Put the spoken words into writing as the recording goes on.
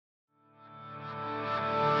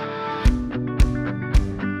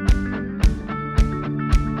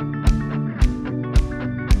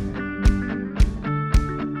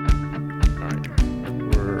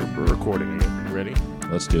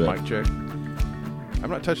Let's do it. Mic check.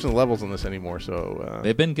 I'm not touching the levels on this anymore, so...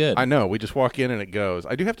 They've been good. I know. We just walk in and it goes.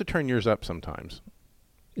 I do have to turn yours up sometimes.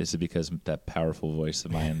 Is it because that powerful voice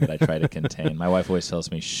of mine that I try to contain? My wife always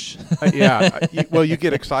tells me, shh. You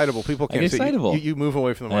get excitable. People can't see. Excitable. You move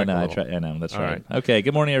away from the mic a little. I know. That's All right. Okay,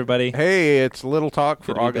 good morning, everybody. Hey, it's Little Talk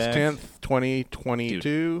for Good to be August back. 10th, 2022.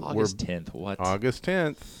 Dude, August 10th. What? August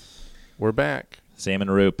 10th. We're back. Sam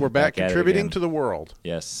and Roop. We're back at it contributing again. to the world.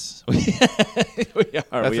 Yes. we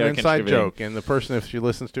are. That's we an are inside contributing. joke, and the person, if she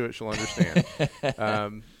listens to it, she'll understand.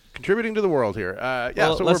 Contributing to the world here.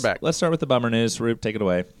 Well, so we're back. Let's start with the bummer news. Roop, take it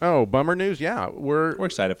away. Oh, bummer news. Yeah, we're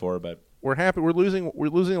excited for it, but happy. We're losing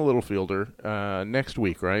a little fielder next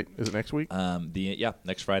week, right? Is it next week?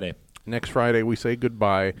 Next Friday. Next Friday, we say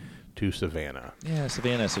goodbye to Savannah. Yeah,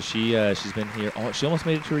 Savannah. So she's been here. She almost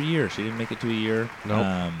made it to a year. She didn't make it to a year.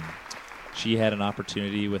 Nope. She had an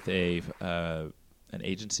opportunity with an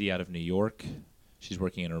agency out of New York. She's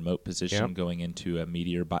working in a remote position, going into a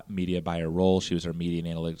media buyer role. She was our media and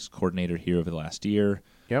analytics coordinator here over the last year.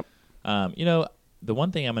 Yep. The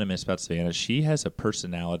one thing I'm going to miss about Savannah, she has a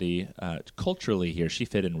personality. Culturally here, she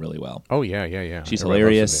fit in really well. Oh, yeah. She's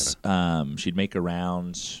Everybody loves hilarious. She'd make her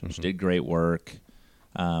rounds. Mm-hmm. She did great work.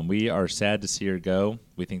 We are sad to see her go.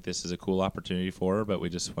 We think this is a cool opportunity for her, but we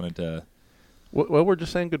just wanted to... Well, we're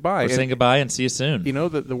just saying goodbye. We're saying goodbye and see you soon. You know,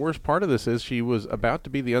 the worst part of this is she was about to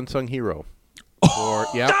be the unsung hero.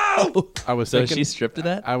 No! I was So thinking, she stripped of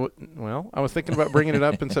that? I was thinking about bringing it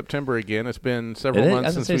up in September again. It's been several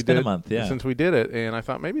months since we it's did been a month, yeah. since we did it, and I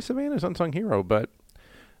thought maybe Savannah's unsung hero, but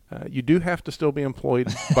you do have to still be employed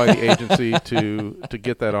by the agency to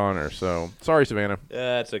get that honor. So sorry, Savannah.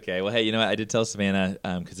 That's okay. Well, hey, you know what? I did tell Savannah,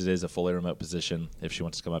 because it is a fully remote position, if she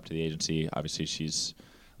wants to come up to the agency, obviously she's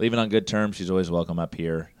leaving on good terms. She's always welcome up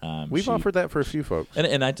here. We've offered that for a few folks.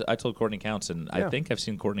 And I told Courtney Counts, and I think I've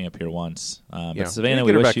seen Courtney up here once. But Savannah,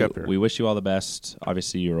 we wish you all the best.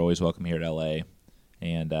 Obviously, you're always welcome here at LA,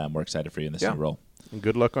 and we're excited for you in this new role. And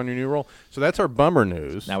good luck on your new role. So that's our bummer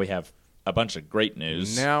news. Now we have a bunch of great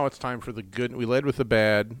news. Now it's time for the good. We led with the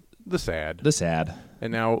bad, the sad,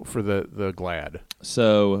 and now for the glad.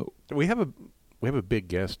 So we have a big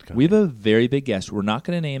guest coming. We have a very big guest. We're not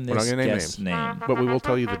going to name this guest's name. But we will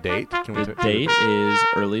tell you the date. The date is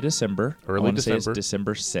early December. I want to say it's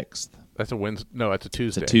December 6th. That's a Wednesday. No, that's a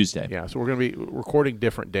Tuesday. It's a Tuesday. Yeah, so we're going to be recording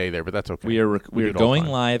different day there, but that's okay. We are going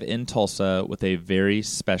live in Tulsa with a very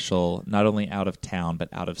special, not only out of town, but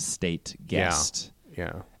out of state guest.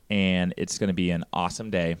 Yeah. And it's going to be an awesome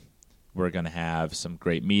day. We're going to have some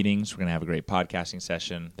great meetings. We're going to have a great podcasting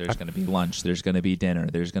session. There's going to be lunch. There's going to be dinner.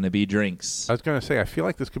 There's going to be drinks. I was going to say, I feel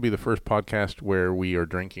like this could be the first podcast where we are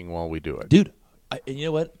drinking while we do it. Dude, you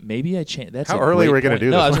know what? Maybe I change. That's how early are we going to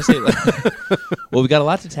do this? No, I was going to say. Well, we got a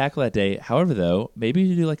lot to tackle that day. However, though, maybe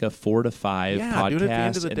you do like a 4 to 5 podcast, do it at the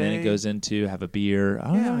end of the and day. then it goes into have a beer.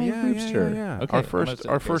 Yeah. Okay,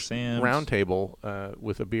 our first round table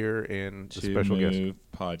with a beer and a special guest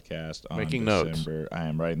podcast on making December. notes. I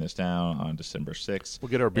am writing this down on December 6th. We'll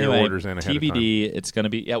get our beer orders in ahead of time. TBD. It's going to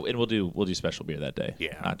be and we'll do special beer that day.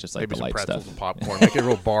 Yeah, not just like maybe the some light pretzels stuff. and popcorn. Make it a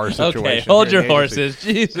real bar situation. Okay, hold your here in the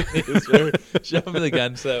agency. horses. Jeez, jumping the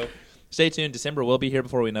gun. So stay tuned. December will be here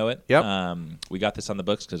before we know it. Yep. We got this on the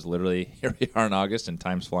books because literally here we are in August and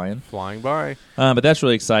time's flying by. But that's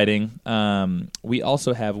really exciting.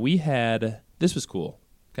 We had this was cool.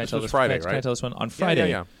 This was Friday, right? Can I tell this one on Friday?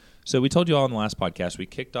 Yeah. So we told you all in the last podcast we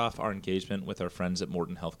kicked off our engagement with our friends at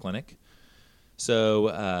Morton Health Clinic. So,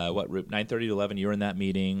 9:30 to 11, you were in that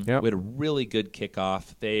meeting. Yep. We had a really good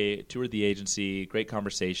kickoff. They toured the agency, great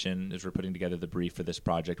conversation as we're putting together the brief for this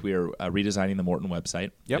project. We are redesigning the Morton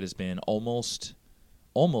website. Yep. It has been almost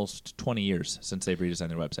 20 years since they've redesigned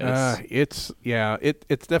their website.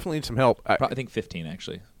 It's definitely some help. I think 15,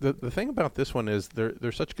 actually. The thing about this one is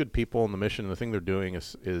they're such good people, and the mission and the thing they're doing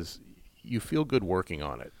is you feel good working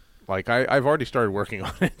on it. Like I've already started working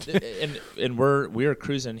on it, and we are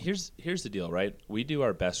cruising. Here's the deal, right? We do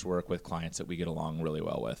our best work with clients that we get along really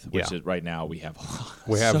well with. Which is right now we have so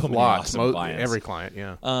many lots, awesome clients. Every client,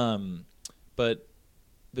 yeah. But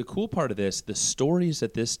the cool part of this, the stories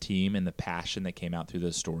that this team and the passion that came out through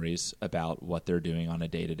those stories about what they're doing on a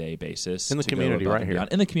day-to-day basis in the community, right here,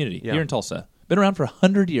 in the community here in Tulsa. Been around for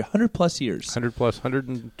 100 plus years.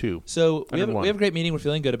 102. So we have a great meeting. We're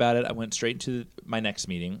feeling good about it. I went straight into my next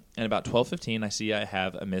meeting, and about 12:15, I see I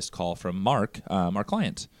have a missed call from Mark, our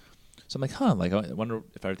client. So I'm like, I wonder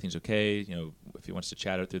if everything's okay. You know, if he wants to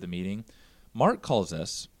chat through the meeting. Mark calls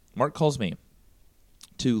me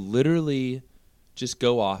to literally just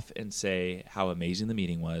go off and say how amazing the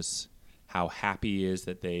meeting was, how happy he is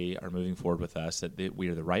that they are moving forward with us, that we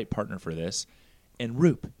are the right partner for this, and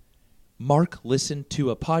Roop. Mark listened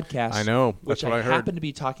to a podcast. I know. That's which what I heard. happened to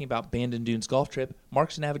be talking about Bandon Dunes golf trip.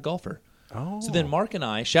 Mark's an avid golfer. Oh. So then Mark and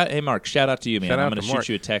I, hey Mark, shout out to you, man. Shout out I'm going to to Mark.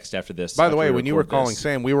 shoot you a text after this. By the after way, we when you were record calling this.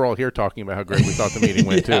 Sam, we were all here talking about how great we thought the meeting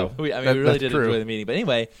went, Yeah, too. we really That's did true. enjoy the meeting. But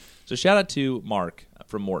anyway, so shout out to Mark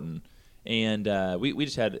from Morton. And we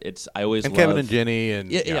just had, I always And love. Kevin and Jenny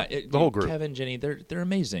and the whole group. Kevin, Jenny, they're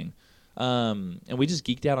amazing. And we just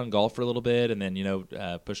geeked out on golf for a little bit, and then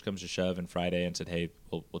push comes to shove, and Friday and said, hey,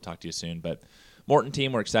 we'll talk to you soon. But Morton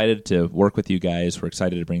team, we're excited to work with you guys. We're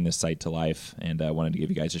excited to bring this site to life, and I wanted to give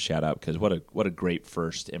you guys a shout out because what a great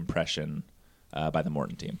first impression by the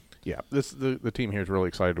Morton team. Yeah, the team here is really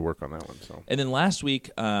excited to work on that one. So, and then last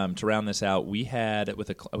week, to round this out, we had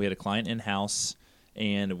a client in house,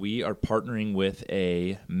 and we are partnering with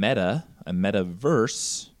a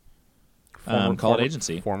metaverse. Call it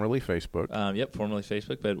agency. Formerly Facebook. Yep, formerly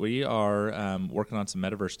Facebook. But we are working on some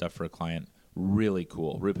metaverse stuff for a client. Really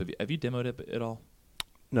cool. Roop, have you demoed it at all?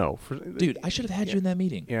 No. Dude, I should have had you in that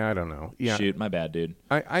meeting. Yeah, I don't know. Yeah. Shoot, my bad, dude.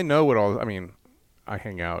 I know what all. I mean, I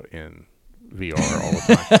hang out in VR all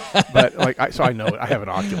the time, but so I know it. I have an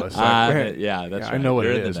Oculus. Yeah, that's right. I know what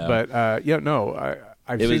You're it in the is. know. But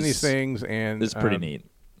I've seen these things, and it's pretty neat.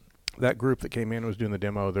 That group that came in and was doing the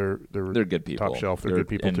demo. They're good people. Top shelf. They're good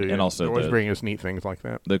people too. And also they're always bringing us neat things like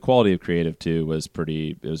that. The quality of creative too was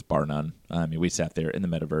pretty. It was bar none. I mean, we sat there in the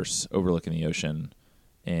metaverse, overlooking the ocean,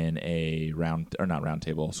 in a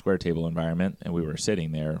square table environment, and we were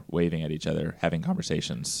sitting there waving at each other, having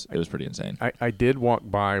conversations. It was pretty insane. I did walk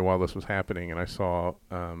by while this was happening, and I saw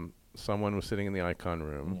someone was sitting in the icon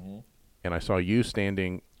room, and I saw you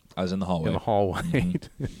standing. I was in the hallway.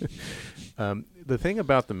 The thing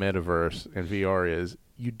about the metaverse and VR is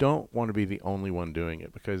you don't want to be the only one doing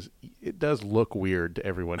it because it does look weird to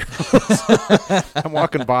everyone else. I'm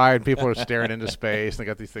walking by and people are staring into space and they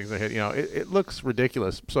got these things in their head. It looks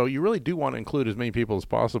ridiculous. So you really do want to include as many people as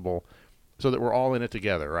possible so that we're all in it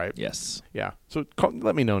together, right? Yes. Yeah. So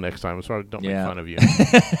let me know next time so I don't make fun of you.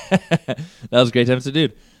 That was a great time. So,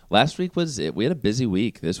 dude, last week we had a busy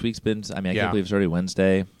week. This week's been, I can't believe it's already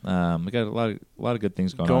Wednesday. We got a lot of good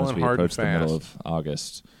things going on as we approach the middle of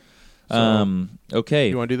August. So, okay.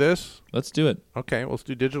 You want to do this? Let's do it. Okay, let's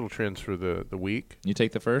do digital trends for the week. You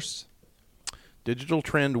take the first? Digital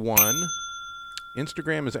trend 1.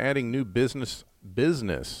 Instagram is adding new business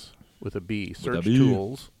with a B, search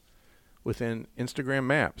tools within Instagram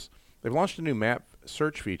Maps. They've launched a new map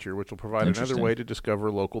search feature, which will provide another way to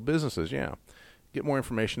discover local businesses. Yeah. Get more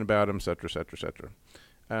information about them, et cetera, et cetera, et cetera.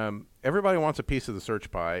 Everybody wants a piece of the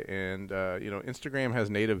search pie, and Instagram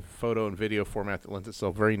has native photo and video format that lends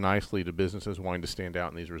itself very nicely to businesses wanting to stand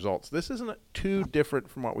out in these results. This isn't too different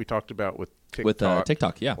from what we talked about with TikTok,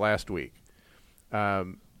 last week. The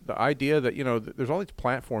idea that there's all these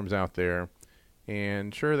platforms out there,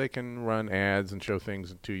 and sure they can run ads and show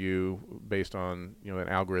things to you based on an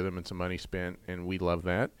algorithm and some money spent, and we love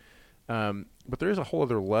that. But there is a whole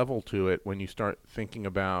other level to it when you start thinking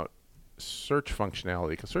about search functionality,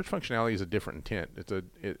 because search functionality is a different intent.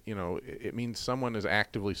 It means someone is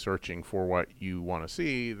actively searching for what you want to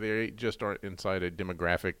see. They just aren't inside a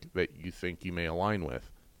demographic that you think you may align with.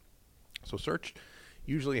 So search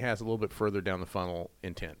usually has a little bit further down the funnel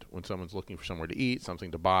intent when someone's looking for somewhere to eat,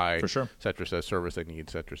 something to buy, for sure, et cetera, says service they need, et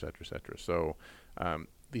cetera, et cetera, et cetera. So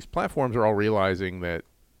these platforms are all realizing that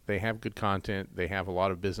they have good content. They have a lot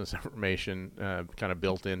of business information kind of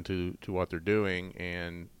built into what they're doing,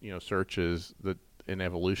 and search is an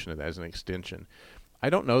evolution of that, as an extension. I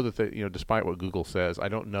don't know that despite what Google says, I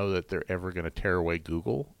don't know that they're ever going to tear away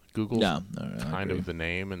Google. Google's kind of the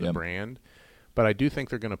name and the brand, but I do think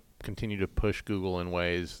they're going to continue to push Google in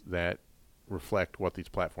ways that reflect what these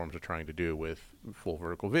platforms are trying to do with full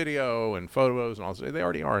vertical video and photos and all. They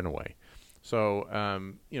already are in a way. So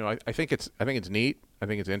I think it's neat. I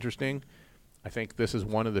think it's interesting. I think this is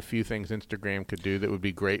one of the few things Instagram could do that would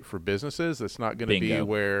be great for businesses. It's not going to be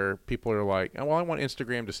where people are like, "Oh, well, I want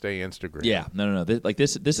Instagram to stay Instagram." Yeah, no.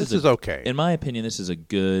 This is okay. In my opinion, this is a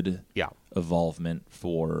good evolvement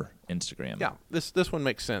for Instagram. Yeah, this one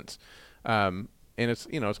makes sense, and it's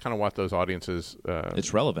it's kind of what those audiences.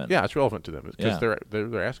 It's relevant. Yeah, it's relevant to them because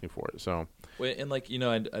they're asking for it. So. And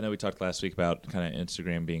I know we talked last week about kind of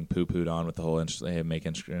Instagram being poo-pooed on with the whole make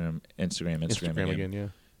Instagram again. Yeah.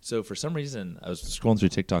 So for some reason, I was scrolling through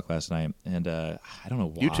TikTok last night, and I don't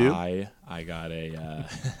know why. You too? I got a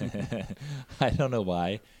I don't know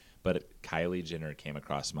why, but Kylie Jenner came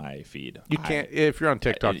across my feed. You can't if you're on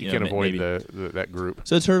TikTok, you can't avoid that group.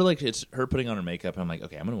 So it's her putting on her makeup, and I'm like,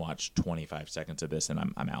 okay, I'm going to watch 25 seconds of this, and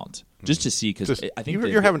I'm out just to see, because I think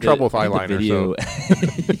you're having trouble with eyeliner. Video, so.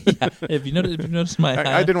 If you noticed my,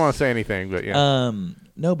 I didn't want to say anything, but yeah.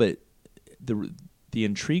 No, but the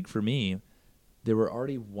intrigue for me, there were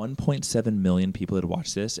already 1.7 million people that had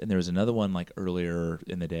watched this, and there was another one like earlier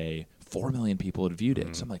in the day, 4 million people had viewed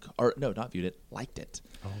it. So I'm like, or no, not viewed it, liked it.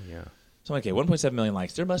 Oh yeah. So I'm like, okay, 1.7 million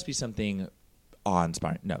likes. There must be something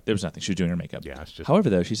awe-inspiring. No, there was nothing. She was doing her makeup. Yeah, it's just. However,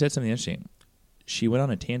 though, she said something interesting. She went on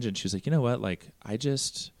a tangent. She was like, you know what? Like, I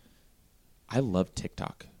love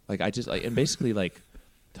TikTok. Like, and basically, like,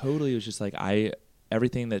 totally, it was just like,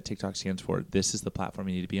 everything that TikTok stands for, this is the platform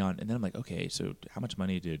you need to be on. And then I'm like, okay, so how much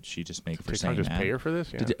money did she just make for saying that? TikTok just pay her for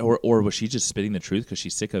this? Yeah. Or was she just spitting the truth because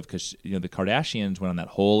she's sick of, because, you know, the Kardashians went on that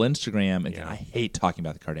whole Instagram. And I hate talking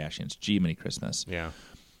about the Kardashians. Gee, many Christmas. Yeah.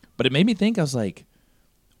 But it made me think, I was like,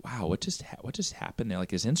 wow, what just happened there?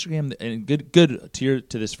 Like, is Instagram, and good to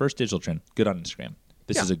this first digital trend, good on Instagram.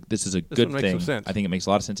 This is a good thing. I think it makes a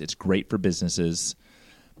lot of sense. It's great for businesses,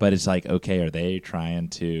 but it's like, okay, are they trying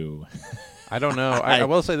to? I don't know. I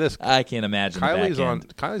will say this: I can't imagine.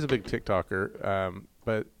 Kylie's a big TikToker,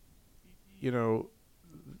 but you know,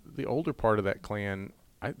 the older part of that clan,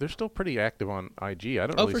 they're still pretty active on IG. I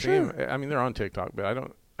don't really see them. I mean, they're on TikTok, but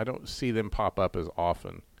I don't see them pop up as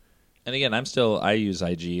often. And again, I use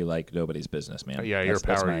IG like nobody's business, man. Yeah, you're a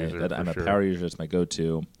power user. I'm a power user. It's my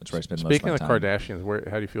go-to. That's where I spend most of my time. Speaking of the Kardashians,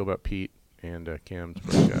 how do you feel about Pete and Kim's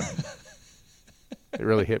breakup? It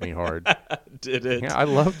really hit me hard. Did it? Yeah, I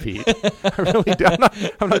love Pete. I really do.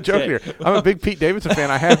 I'm not joking here. I'm a big Pete Davidson fan.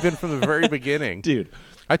 I have been from the very beginning. Dude.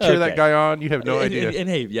 I cheer that guy on. You have no idea. And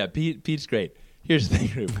hey, yeah, Pete's great. Here's the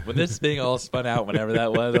thing, Rube. When this thing all spun out, whenever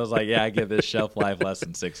that was, I was like, yeah, I give this shelf life less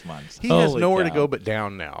than 6 months. He has nowhere to go but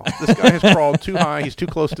down now. This guy has crawled too high. He's too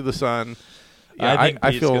close to the sun. Yeah, I think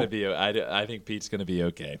Pete's going to be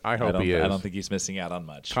okay. I hope he is. I don't think he's missing out on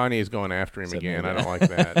much. Kanye is going after him again. I don't like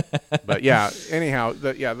that. But yeah, anyhow,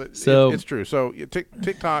 it's true. So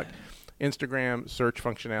TikTok, Instagram search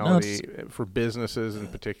functionality for businesses in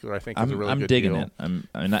particular, I think is a really good deal. I'm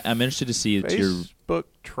digging it. I'm interested to see. Facebook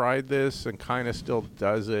tried this and kind of still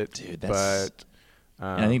does it, dude.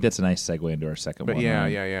 And I think that's a nice segue into our second one. But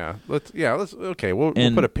yeah. Let's we'll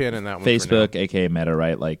put a pin in that one. Facebook, aka Meta,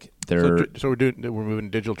 right? Like they're we're moving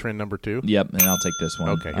digital trend number 2. Yep, and I'll take this one.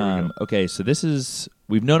 Okay, here we go. Okay, so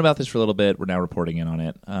we've known about this for a little bit. We're now reporting in on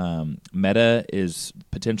it. Meta is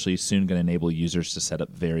potentially soon going to enable users to set up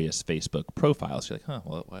various Facebook profiles. You're like,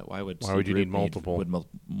 well, why would you need multiple?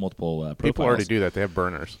 Multiple profiles? People already do that. They have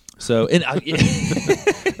burners. So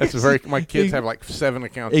my kids have like 7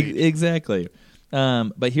 accounts each. Exactly.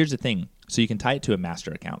 But here's the thing. So you can tie it to a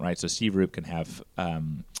master account, right? So Steve Roop can have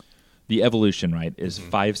the evolution, right, is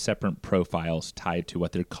 5 separate profiles tied to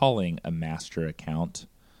what they're calling a master account.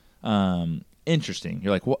 Interesting.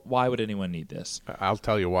 You're like, why would anyone need this? I'll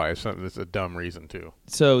tell you why. It's a dumb reason, too.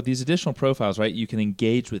 So these additional profiles, right, you can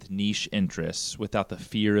engage with niche interests without the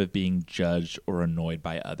fear of being judged or annoyed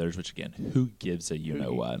by others, which, again, who gives a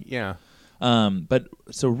you-know-what? Yeah. But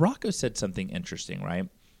so Rocco said something interesting, right,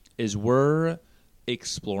 is we're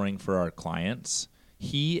exploring for our clients.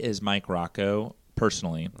 He is Mike Rocco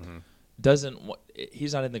personally.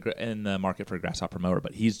 He's not in the market for a Grasshopper mower,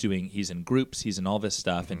 but he's in groups, he's in all this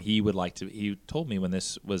stuff, and he would like to. He told me when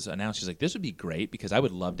this was announced, he's like, this would be great because I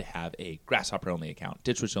would love to have a Grasshopper only account,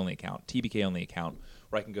 Ditch Witch only account, TBK only account,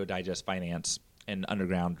 where I can go digest finance and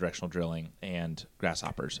underground directional drilling and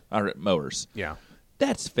grasshoppers or mowers. Yeah,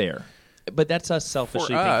 that's fair. But that's us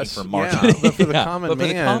selfishly thinking for marketing. Yeah, but for the common man,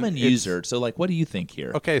 the common user. So, like, what do you think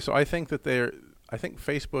here? Okay, so I think that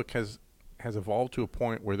Facebook has evolved to a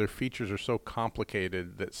point where their features are so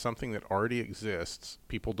complicated that something that already exists,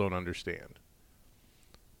 people don't understand.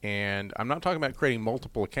 And I'm not talking about creating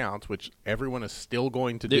multiple accounts, which everyone is still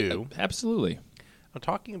going to do. Absolutely. I'm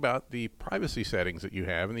talking about the privacy settings that you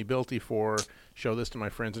have and the ability for show this to my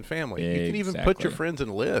friends and family. You can even put your friends in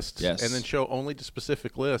lists and then show only to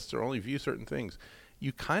specific lists or only view certain things.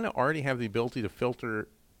 You kind of already have the ability to filter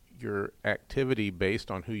your activity based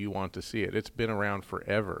on who you want to see it. It's been around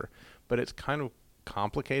forever, but it's kind of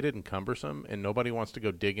complicated and cumbersome, and nobody wants to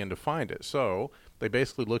go dig in to find it. So they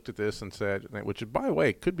basically looked at this and said, which, by the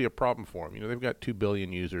way, could be a problem for them. They've got 2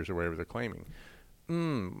 billion users or whatever they're claiming.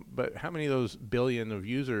 But how many of those billion of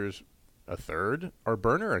users, a third, are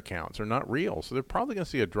burner accounts, are not real? So they're probably going to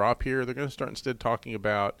see a drop here. They're going to start instead talking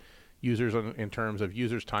about users in terms of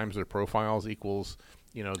users times their profiles equals,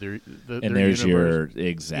 their there's universe.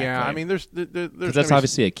 Exactly. Yeah, I mean, there's that's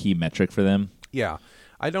obviously a key metric for them. Yeah,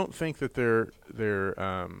 I don't think that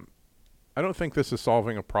I don't think this is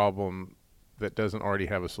solving a problem that doesn't already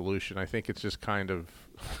have a solution. I think it's just kind of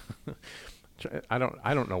I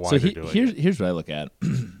don't know why So they're doing here's what I look at,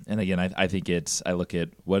 and again, I think I look at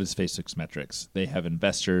what is Facebook's metrics. They have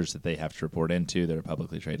investors that they have to report into. They're a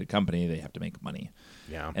publicly traded company. They have to make money.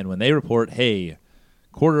 Yeah. And when they report, hey,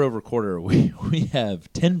 quarter over quarter, we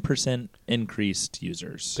have 10% increased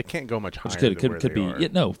users. They can't go much higher. Which could be. Yeah,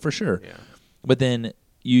 no, for sure. Yeah. But then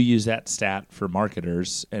you use that stat for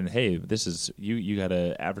marketers, and hey, this is you got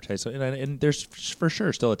to advertise, and there's for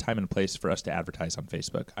sure still a time and place for us to advertise on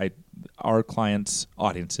Facebook. Our clients'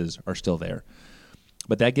 audiences are still there,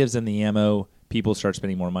 but that gives them the ammo. People start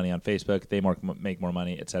spending more money on Facebook. They make more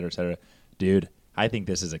money, et cetera, et cetera. Dude, I think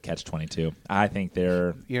this is a catch-22. I think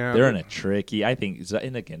they're in a tricky. I think,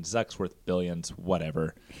 and again, Zuck's worth billions.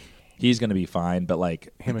 Whatever, he's going to be fine. But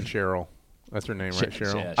like him and Cheryl. That's her name, right,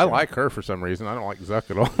 Cheryl? Yeah, I like her for some reason. I don't like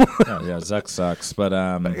Zuck at all. Yeah, Zuck sucks. But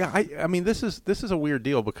yeah, I mean, this is a weird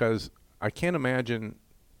deal because I can't imagine.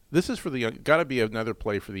 This is for the young. Got to be another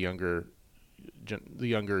play for the younger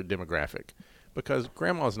demographic, because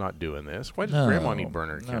Grandma's not doing this. Why does Grandma need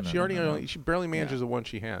burner accounts? She barely manages the one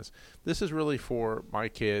she has. This is really for my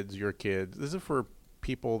kids, your kids. This is for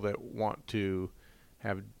people that want to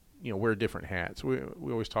have. Wear different hats. We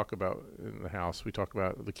always talk about in the house. We talk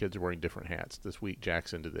about the kids are wearing different hats. This week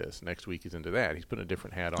Jack's into this. Next week he's into that. He's putting a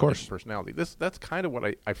different hat on, different personality. That's kind of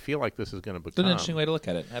what I feel like this is going to become. It's an interesting way to look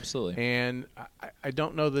at it. Absolutely. And I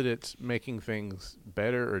don't know that it's making things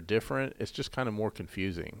better or different. It's just kind of more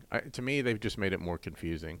confusing. To me, they've just made it more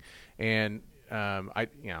confusing. And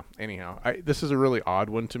anyhow, this is a really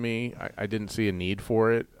odd one to me. I didn't see a need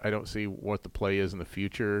for it. I don't see what the play is in the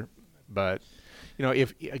future, but.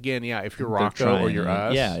 If you're Rocco or you're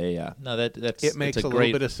us, no, that's it makes a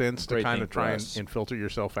little bit of sense to kind of try and filter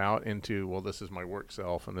yourself out into, well, this is my work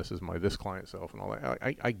self and this is my this client self and all that.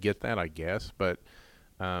 I get that, I guess, but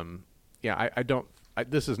I don't.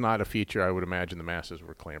 This is not a feature I would imagine the masses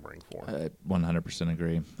were clamoring for. I 100%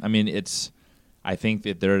 agree. I mean, I think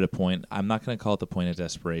that they're at a point. I'm not going to call it the point of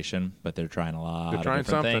desperation, but they're trying a lot of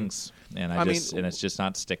different things, and and it's just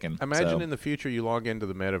not sticking. Imagine in the future you log into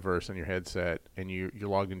the metaverse on your headset, and you're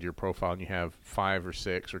logged into your profile, and you have 5 or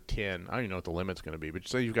 6 or 10. I don't even know what the limit's going to be, but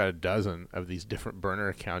say you've got a dozen of these different burner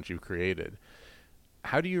accounts you've created.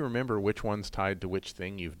 How do you remember which one's tied to which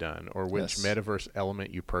thing you've done or which metaverse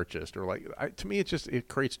element you purchased? Or to me, it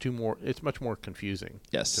creates it's much more confusing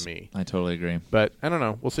to me. I totally agree. But I don't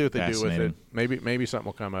know. We'll see what they do with it. Maybe something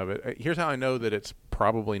will come of it. Here's how I know that it's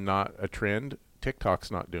probably not a trend. TikTok's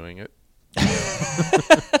not doing it.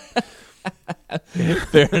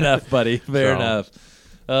 Fair enough, buddy. Fair enough.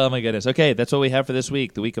 Oh, my goodness. Okay, that's what we have for this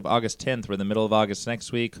week. The week of August 10th. We're in the middle of August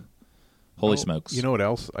next week. Holy smokes. You know what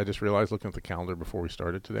else? I just realized looking at the calendar before we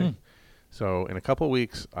started today. So in a couple of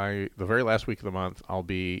weeks, the very last week of the month, I'll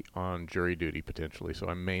be on jury duty potentially. So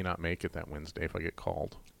I may not make it that Wednesday if I get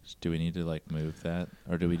called. Do we need to move that?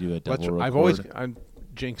 Or do we do a double record? I'm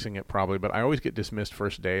jinxing it probably, but I always get dismissed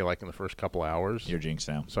first day, like in the first couple hours. You're jinxed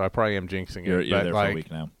now. So I probably am jinxing it. You're but there for a week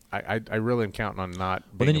now. I really am counting on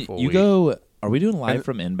not being a full week. Are we doing live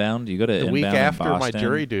from Inbound? You go to Inbound the week after in my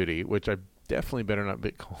jury duty, which I definitely better not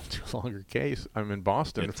be called to a longer case. I'm in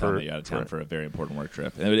Boston you're out of town for a very important work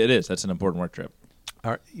trip. It is. That's an important work trip.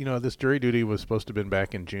 This jury duty was supposed to have been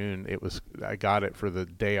back in June. I got it for the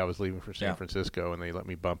day I was leaving for San Francisco, and they let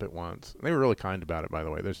me bump it once. And they were really kind about it, by the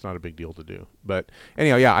way. There's not a big deal to do. But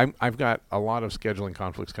anyhow, I've got a lot of scheduling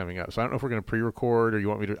conflicts coming up. So I don't know if we're going to pre-record or you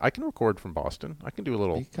want me to. I can record from Boston. I can do a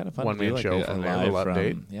little one-man show from there, a little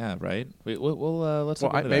update. Yeah, right. Let's.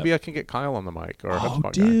 Well, maybe I can get Kyle on the mic or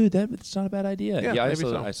HubSpot dude, that's not a bad idea. Yeah,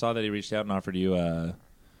 I saw that he reached out and offered you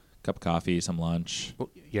cup of coffee, some lunch.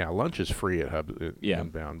 Well, lunch is free at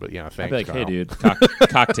Inbound, but thanks, I'd be like, Kyle. hey, dude,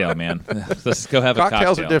 cocktail, man. Let's go have a cocktail.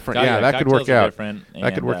 Cocktails are different. That could work out.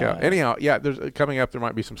 That could work out. Anyhow, there's coming up. There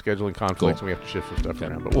might be some scheduling conflicts, and we have to shift some stuff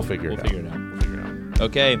around, but we'll figure it out.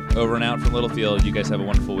 Okay, over and out from Littlefield. You guys have a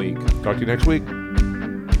wonderful week. Talk to you next week.